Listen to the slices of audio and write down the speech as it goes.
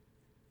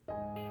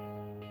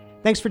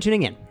Thanks for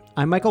tuning in.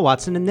 I'm Michael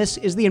Watson, and this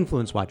is the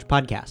Influence Watch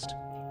podcast.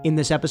 In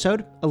this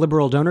episode, a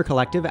liberal donor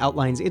collective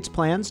outlines its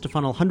plans to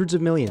funnel hundreds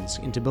of millions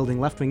into building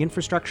left-wing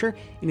infrastructure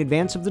in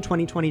advance of the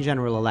 2020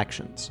 general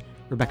elections.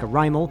 Rebecca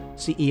Reimel,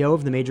 CEO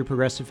of the major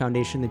progressive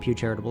foundation, the Pew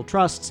Charitable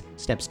Trusts,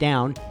 steps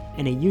down,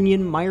 and a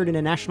union mired in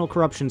a national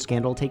corruption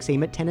scandal takes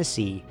aim at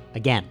Tennessee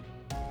again.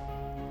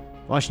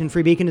 Washington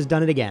Free Beacon has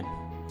done it again.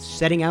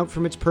 Setting out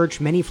from its perch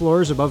many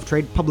floors above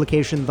trade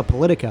publication The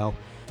Politico,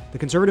 the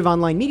conservative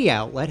online media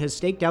outlet has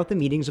staked out the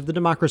meetings of the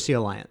Democracy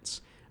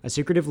Alliance, a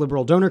secretive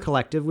liberal donor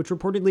collective which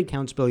reportedly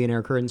counts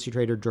billionaire currency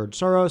trader George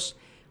Soros,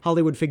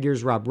 Hollywood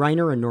figures Rob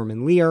Reiner and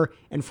Norman Lear,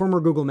 and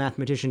former Google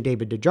mathematician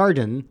David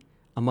Desjardins,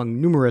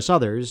 among numerous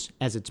others,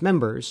 as its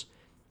members,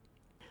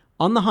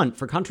 on the hunt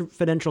for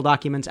confidential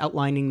documents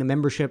outlining the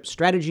membership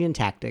strategy and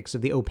tactics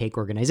of the opaque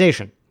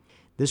organization.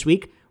 This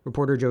week,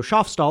 reporter Joe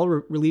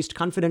Schaafstal released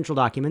confidential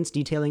documents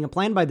detailing a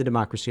plan by the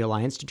Democracy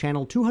Alliance to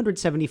channel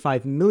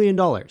 $275 million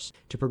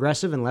to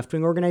progressive and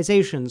left-wing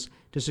organizations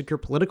to secure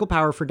political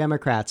power for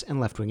Democrats and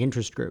left-wing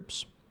interest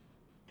groups.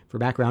 For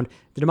background,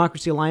 the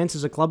Democracy Alliance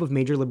is a club of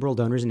major liberal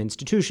donors and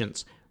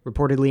institutions,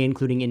 reportedly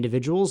including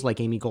individuals like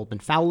Amy Goldman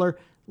Fowler,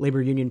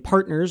 labor union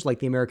partners like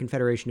the American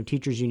Federation of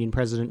Teachers Union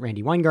President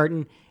Randi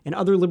Weingarten, and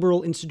other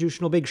liberal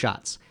institutional big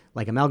shots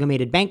like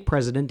Amalgamated Bank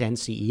President and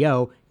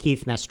CEO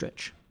Keith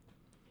Mestrich.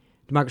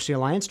 Democracy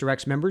Alliance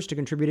directs members to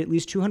contribute at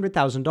least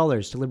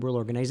 $200,000 to liberal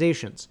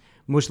organizations,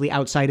 mostly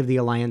outside of the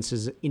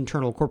Alliance's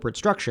internal corporate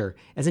structure,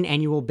 as an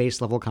annual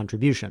base-level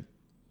contribution.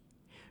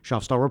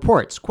 Schaafstal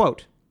reports,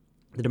 quote,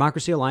 "The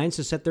Democracy Alliance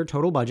has set their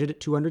total budget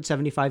at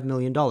 $275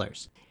 million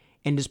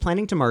and is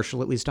planning to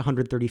marshal at least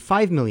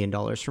 $135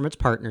 million from its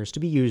partners to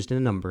be used in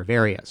a number of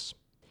areas."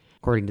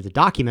 According to the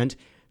document,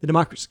 the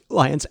Democracy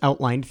Alliance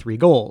outlined three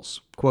goals,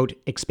 quote,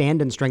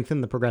 "expand and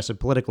strengthen the progressive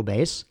political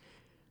base,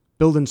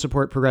 build and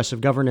support progressive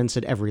governance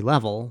at every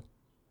level,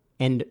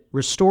 and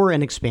restore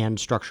and expand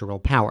structural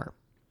power."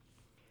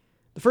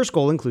 The first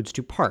goal includes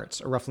two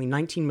parts, a roughly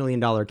 $19 million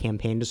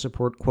campaign to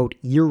support, quote,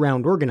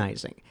 year-round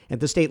organizing at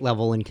the state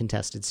level in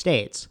contested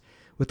states,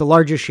 with the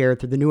largest share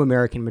through the New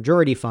American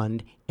Majority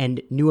Fund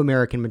and New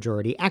American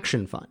Majority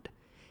Action Fund,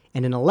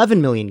 and an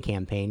 $11 million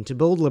campaign to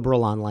build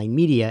liberal online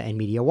media and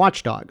media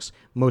watchdogs,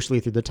 mostly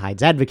through the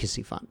Tides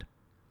Advocacy Fund.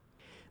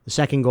 The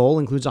second goal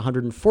includes a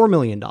 $104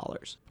 million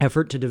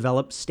effort to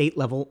develop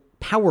state-level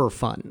power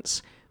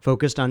funds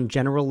focused on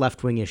general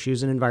left-wing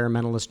issues and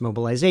environmentalist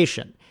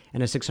mobilization,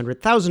 and a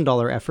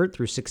 $600,000 effort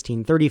through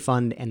 1630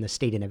 Fund and the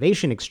State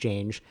Innovation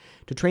Exchange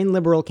to train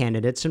liberal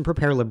candidates and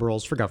prepare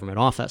liberals for government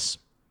office.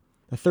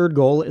 The third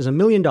goal is a $1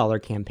 million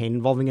campaign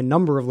involving a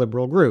number of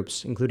liberal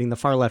groups, including the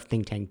far-left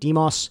think tank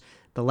Demos,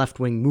 the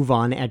left-wing Move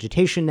On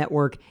Agitation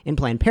Network, and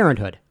Planned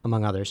Parenthood,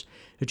 among others,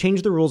 to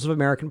change the rules of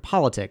American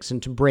politics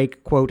and to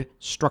break, quote,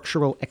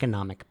 structural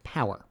economic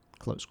power,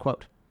 close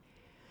quote.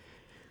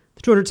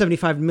 The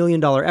 $275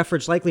 million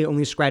efforts likely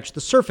only scratch the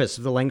surface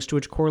of the lengths to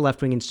which core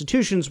left-wing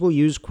institutions will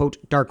use,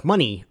 quote, dark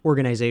money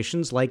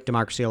organizations like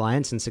Democracy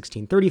Alliance and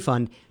 1630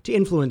 Fund to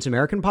influence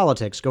American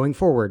politics going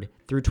forward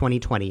through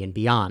 2020 and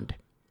beyond.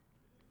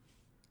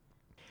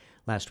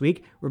 Last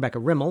week, Rebecca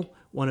Reimel,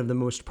 one of the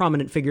most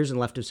prominent figures in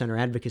left-of-center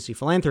advocacy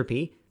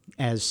philanthropy,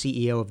 as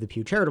CEO of the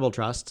Pew Charitable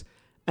Trusts,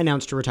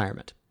 announced her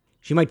retirement.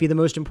 She might be the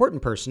most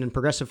important person in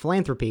progressive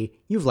philanthropy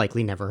you've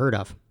likely never heard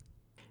of.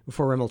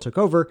 Before Reimel took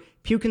over,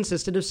 Pew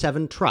consisted of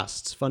 7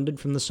 trusts funded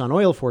from the Sun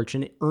oil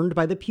fortune earned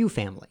by the Pew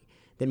family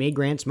that made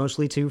grants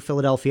mostly to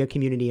Philadelphia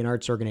community and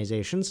arts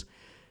organizations.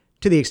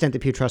 To the extent the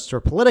Pew Trusts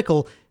were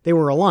political, they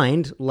were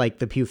aligned, like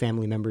the Pew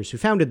family members who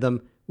founded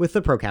them, with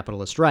the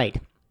pro-capitalist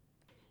right.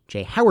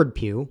 J. Howard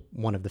Pew,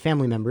 one of the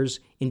family members,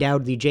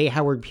 endowed the J.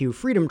 Howard Pew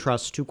Freedom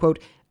Trust to, quote,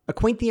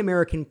 acquaint the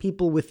American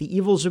people with the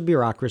evils of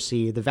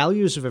bureaucracy, the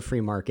values of a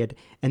free market,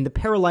 and the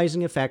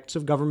paralyzing effects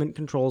of government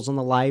controls on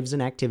the lives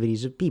and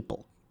activities of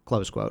people,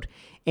 close quote,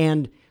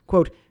 and,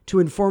 quote, to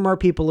inform our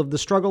people of the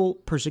struggle,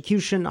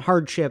 persecution,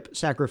 hardship,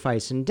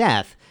 sacrifice, and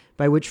death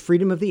by which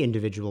freedom of the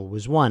individual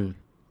was won.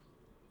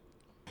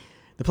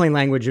 The plain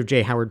language of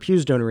J. Howard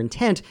Pew's donor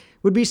intent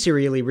would be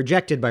serially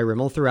rejected by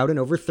Reimel throughout an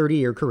over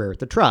 30-year career at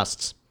the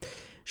trusts.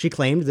 She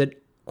claimed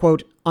that,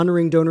 quote,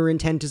 honoring donor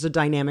intent is a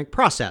dynamic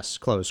process,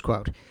 close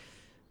quote,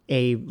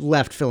 a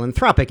left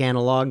philanthropic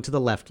analog to the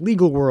left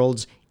legal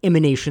world's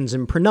emanations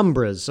and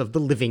penumbras of the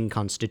living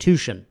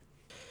Constitution.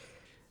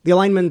 The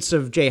alignments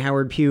of J.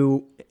 Howard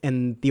Pew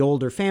and the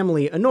older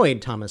family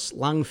annoyed Thomas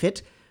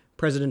Langfitt,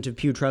 president of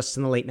Pew Trusts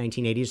in the late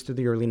 1980s through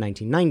the early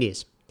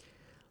 1990s.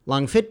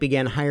 Langfitt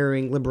began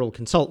hiring liberal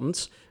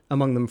consultants,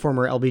 among them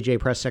former LBJ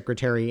press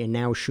secretary and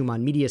now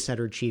Schumann Media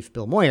Center chief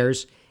Bill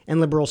Moyers,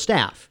 and liberal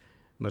staff,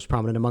 most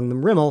prominent among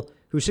them Reimel,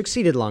 who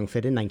succeeded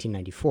Langfitt in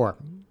 1994.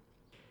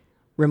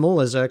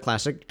 Reimel is a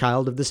classic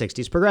child of the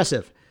 60s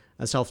progressive,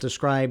 a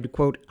self-described,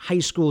 quote, high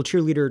school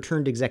cheerleader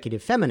turned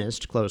executive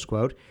feminist, close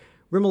quote.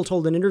 Reimel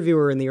told an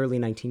interviewer in the early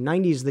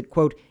 1990s that,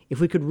 quote, if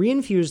we could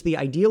reinfuse the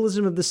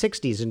idealism of the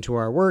 60s into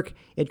our work,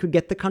 it could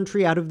get the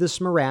country out of this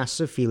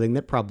morass of feeling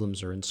that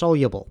problems are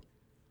insoluble.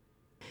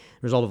 The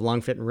result of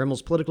Langfitt and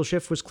Reimel's political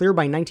shift was clear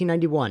by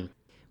 1991,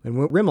 when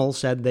Rimmel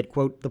said that,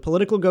 quote, "the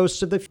political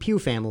ghosts of the Pew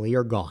family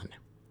are gone."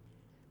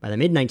 By the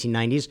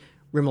mid-1990s,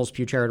 Rimmel's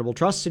Pew Charitable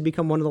Trusts had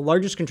become one of the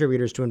largest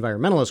contributors to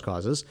environmentalist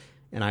causes,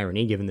 an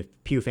irony given the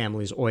Pew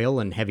family's oil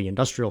and heavy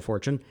industrial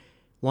fortune,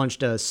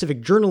 launched a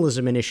civic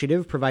journalism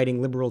initiative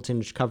providing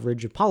liberal-tinged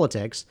coverage of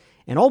politics,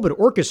 and all but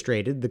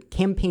orchestrated the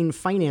campaign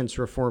finance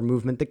reform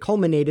movement that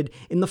culminated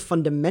in the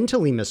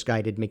fundamentally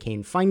misguided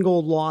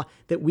McCain-Feingold law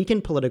that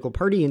weakened political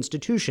party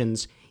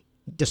institutions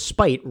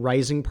despite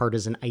rising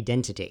partisan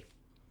identity.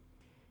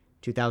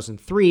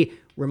 2003,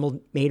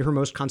 Rimmel made her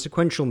most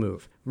consequential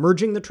move,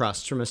 merging the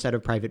trusts from a set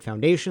of private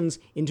foundations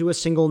into a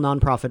single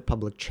nonprofit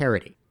public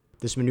charity.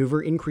 This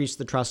maneuver increased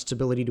the trust's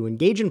ability to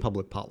engage in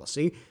public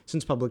policy,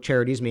 since public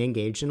charities may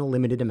engage in a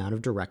limited amount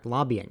of direct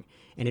lobbying,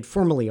 and it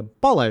formally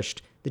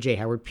abolished the J.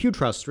 Howard Pew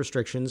Trust's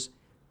restrictions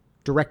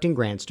directing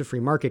grants to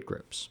free market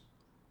groups.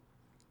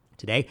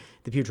 Today,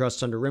 the Pew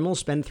Trusts under Rimmel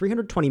spend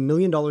 $320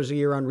 million a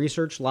year on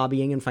research,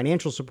 lobbying, and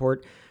financial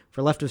support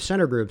for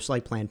left-of-center groups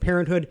like Planned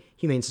Parenthood,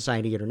 Humane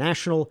Society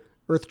International,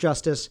 Earth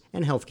Justice,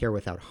 and Healthcare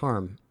Without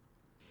Harm.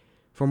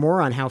 For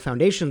more on how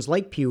foundations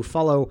like Pew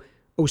follow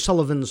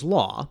O'Sullivan's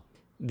Law,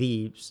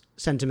 the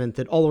sentiment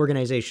that all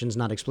organizations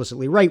not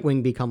explicitly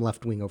right-wing become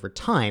left-wing over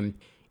time,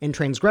 and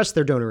transgress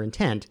their donor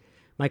intent,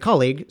 my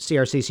colleague,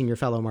 CRC Senior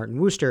Fellow Martin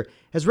Wooster,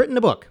 has written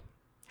a book,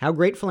 How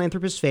Great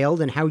Philanthropists Failed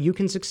and How You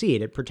Can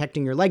Succeed at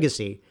Protecting Your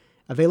Legacy,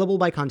 available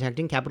by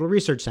contacting Capital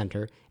Research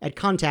Center at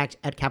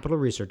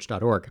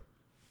contact@capitalresearch.org.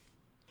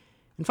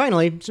 And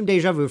finally, some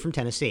deja vu from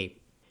Tennessee.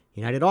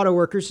 United Auto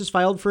Workers has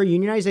filed for a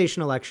unionization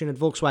election at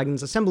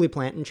Volkswagen's assembly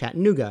plant in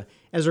Chattanooga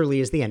as early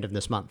as the end of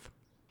this month.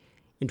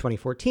 In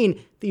 2014,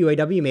 the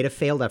UAW made a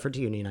failed effort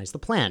to unionize the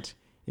plant.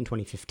 In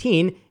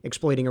 2015,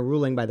 exploiting a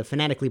ruling by the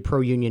fanatically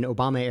pro-union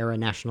Obama-era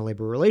National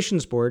Labor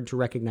Relations Board to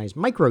recognize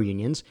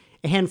micro-unions,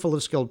 a handful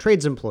of skilled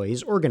trades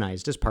employees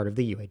organized as part of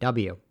the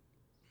UAW.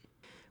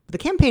 But the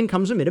campaign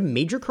comes amid a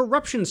major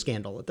corruption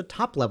scandal at the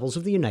top levels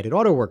of the United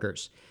Auto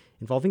Workers,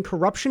 involving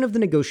corruption of the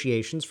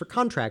negotiations for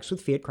contracts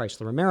with Fiat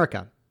Chrysler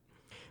America.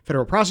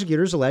 Federal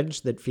prosecutors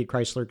alleged that Fiat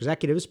Chrysler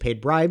executives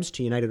paid bribes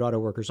to United Auto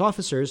Workers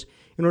officers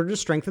in order to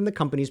strengthen the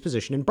company's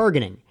position in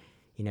bargaining.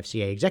 In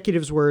FCA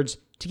executives' words,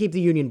 to keep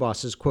the union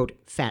bosses, quote,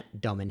 fat,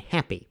 dumb, and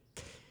happy.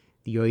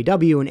 The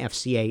UAW and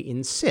FCA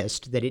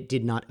insist that it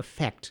did not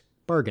affect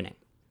bargaining.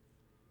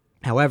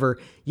 However,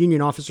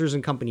 union officers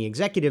and company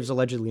executives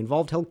allegedly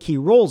involved held key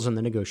roles in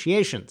the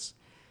negotiations.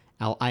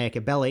 Al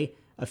Iacobelli,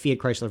 a Fiat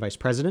Chrysler vice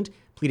president,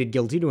 pleaded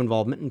guilty to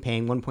involvement in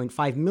paying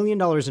 $1.5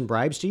 million in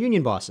bribes to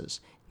union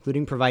bosses,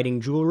 including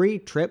providing jewelry,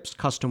 trips,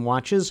 custom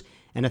watches,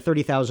 and a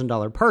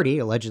 $30,000 party,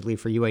 allegedly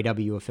for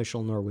UAW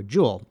official Norwood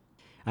Jewell.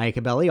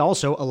 Iacobelli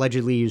also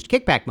allegedly used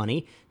kickback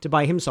money to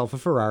buy himself a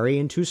Ferrari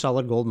and 2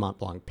 solid gold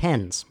Montblanc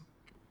pens.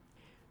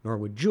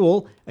 Norwood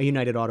Jewell, a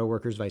United Auto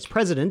Workers vice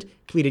president,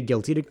 pleaded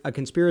guilty to a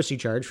conspiracy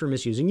charge for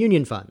misusing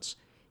union funds.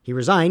 He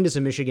resigned as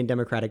a Michigan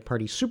Democratic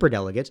Party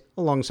superdelegate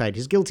alongside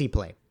his guilty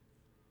plea.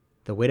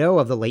 The widow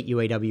of the late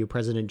UAW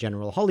President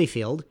General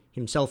Holyfield,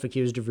 himself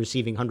accused of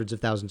receiving hundreds of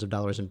thousands of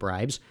dollars in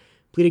bribes,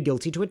 pleaded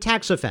guilty to a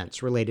tax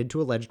offense related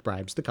to alleged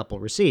bribes the couple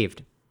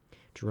received.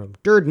 Jerome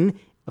Durden,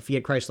 a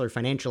Fiat Chrysler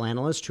financial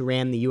analyst who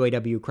ran the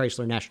UAW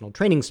Chrysler National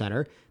Training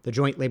Center, the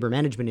joint labor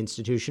management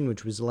institution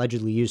which was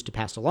allegedly used to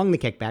pass along the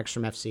kickbacks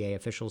from FCA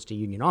officials to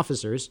union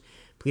officers,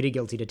 pleaded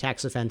guilty to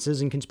tax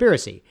offenses and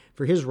conspiracy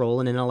for his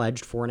role in an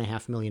alleged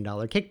 $4.5 million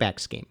kickback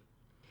scheme.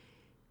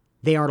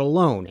 They aren't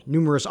alone.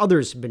 Numerous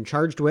others have been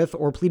charged with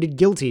or pleaded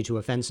guilty to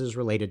offenses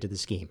related to the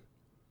scheme.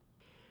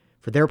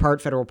 For their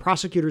part, federal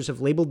prosecutors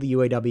have labeled the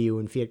UAW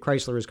and Fiat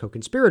Chrysler as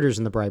co-conspirators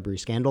in the bribery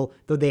scandal,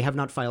 though they have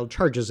not filed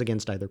charges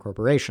against either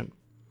corporation.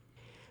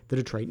 The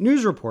Detroit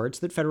News reports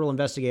that federal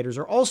investigators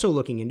are also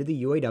looking into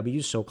the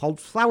UAW's so-called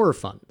flower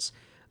funds,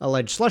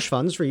 alleged slush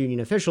funds for union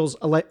officials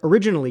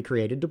originally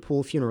created to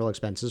pool funeral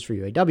expenses for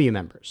UAW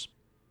members.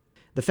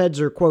 The feds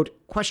are, quote,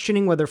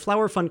 questioning whether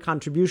flower fund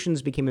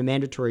contributions became a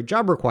mandatory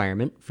job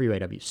requirement for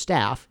UAW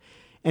staff,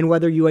 and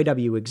whether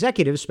UAW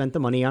executives spent the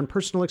money on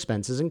personal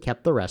expenses and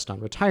kept the rest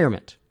on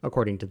retirement,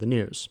 according to the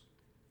news.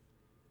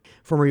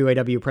 Former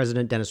UAW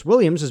President Dennis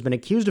Williams has been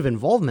accused of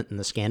involvement in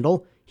the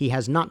scandal. He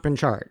has not been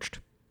charged.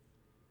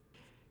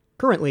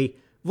 Currently,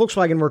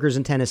 Volkswagen workers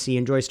in Tennessee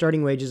enjoy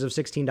starting wages of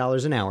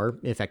 $16 an hour,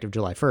 effective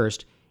July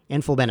 1st,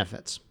 and full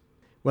benefits.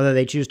 Whether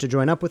they choose to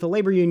join up with a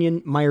labor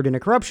union mired in a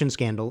corruption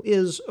scandal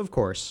is, of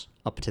course,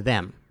 up to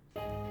them.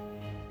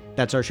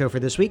 That's our show for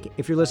this week.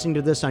 If you're listening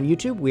to this on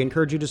YouTube, we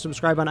encourage you to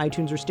subscribe on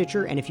iTunes or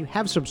Stitcher, and if you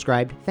have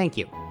subscribed, thank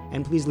you,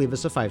 and please leave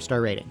us a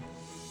 5-star rating.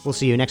 We'll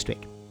see you next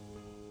week.